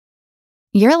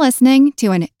You're listening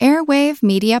to an Airwave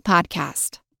Media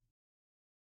Podcast.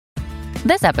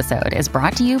 This episode is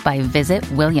brought to you by Visit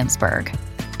Williamsburg.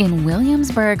 In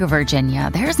Williamsburg, Virginia,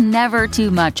 there's never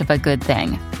too much of a good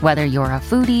thing. Whether you're a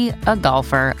foodie, a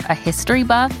golfer, a history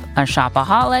buff, a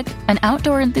shopaholic, an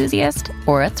outdoor enthusiast,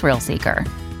 or a thrill seeker,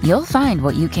 you'll find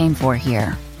what you came for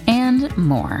here and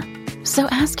more. So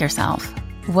ask yourself,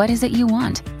 what is it you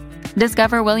want?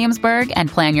 Discover Williamsburg and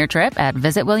plan your trip at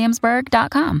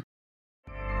visitwilliamsburg.com.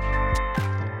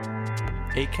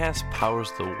 Acast powers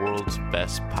the world's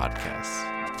best podcasts.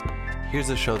 Here's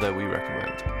a show that we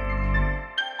recommend.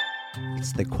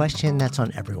 It's the question that's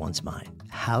on everyone's mind.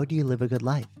 How do you live a good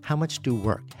life? How much do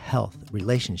work, health,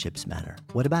 relationships matter?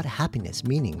 What about happiness,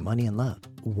 meaning, money, and love?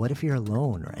 What if you're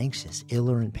alone or anxious, ill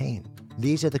or in pain?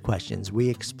 These are the questions we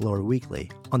explore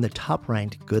weekly on the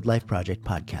top-ranked Good Life Project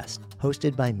podcast,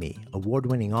 hosted by me,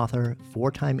 award-winning author,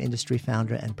 four-time industry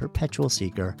founder, and perpetual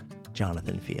seeker,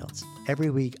 Jonathan Fields. Every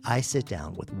week, I sit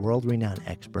down with world-renowned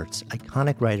experts,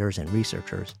 iconic writers, and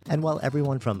researchers, and while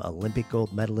everyone from Olympic gold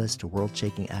medalists to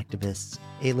world-shaking activists,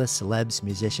 A-list celebs,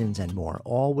 musicians, and more,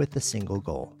 all with the single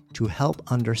goal, to help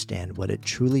understand what it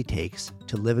truly takes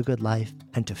to live a good life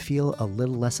and to feel a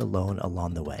little less alone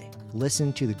along the way.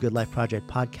 Listen to the Good Life Project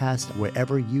podcast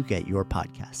wherever you get your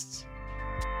podcasts.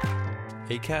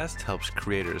 Acast helps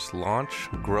creators launch,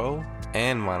 grow,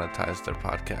 and monetize their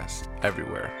podcasts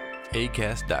everywhere.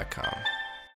 Acast.com.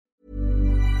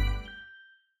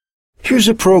 Here's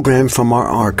a program from our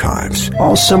archives.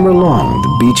 All summer long,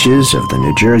 the beaches of the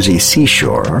New Jersey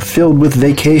seashore are filled with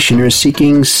vacationers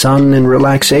seeking sun and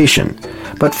relaxation.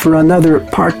 But for another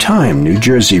part-time New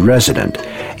Jersey resident,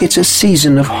 it's a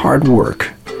season of hard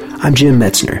work. I'm Jim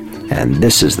Metzner, and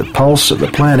this is the Pulse of the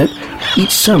Planet.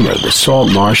 Each summer, the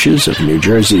salt marshes of New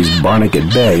Jersey's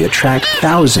Barnegat Bay attract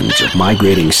thousands of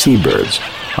migrating seabirds.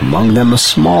 Among them, a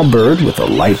small bird with a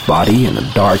light body and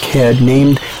a dark head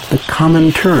named the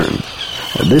common tern.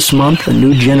 This month, a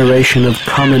new generation of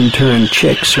common tern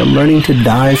chicks are learning to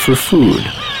dive for food,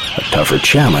 a tougher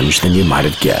challenge than you might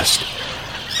have guessed.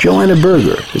 Joanna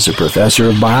Berger is a professor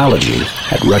of biology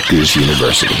at Rutgers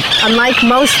University. Unlike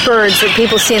most birds that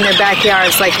people see in their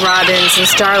backyards, like robins and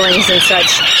starlings and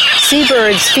such,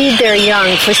 seabirds feed their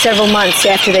young for several months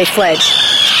after they fledge.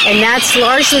 And that's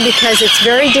largely because it's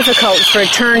very difficult for a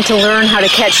tern to learn how to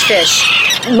catch fish.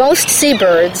 Most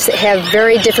seabirds have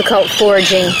very difficult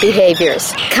foraging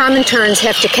behaviors. Common terns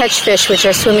have to catch fish which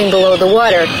are swimming below the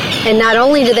water. And not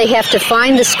only do they have to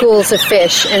find the schools of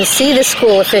fish and see the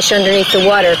school of fish underneath the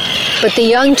water, but the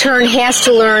young tern has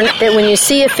to learn that when you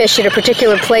see a fish at a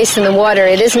particular place in the water,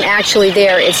 it isn't actually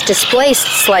there, it's displaced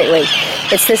slightly.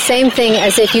 It's the same thing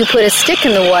as if you put a stick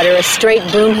in the water, a straight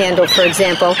broom handle, for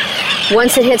example.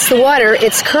 Once it hits the water,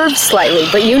 it's curved slightly,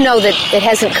 but you know that it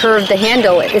hasn't curved the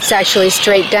handle, it's actually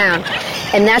straight down.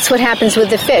 And that's what happens with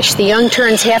the fish. The young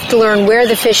terns have to learn where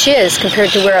the fish is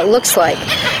compared to where it looks like.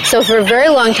 So for a very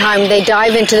long time, they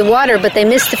dive into the water, but they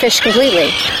miss the fish completely.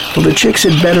 Well, the chicks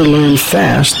had better learn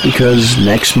fast because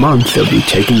next month they'll be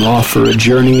taking off for a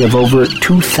journey of over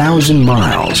 2,000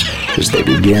 miles as they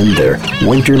begin their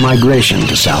winter migration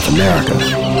to South America.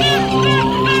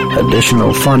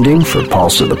 Additional funding for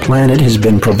Pulse of the Planet has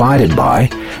been provided by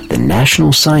the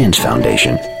National Science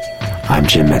Foundation. I'm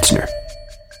Jim Metzner.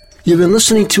 You've been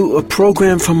listening to a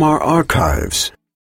program from our archives.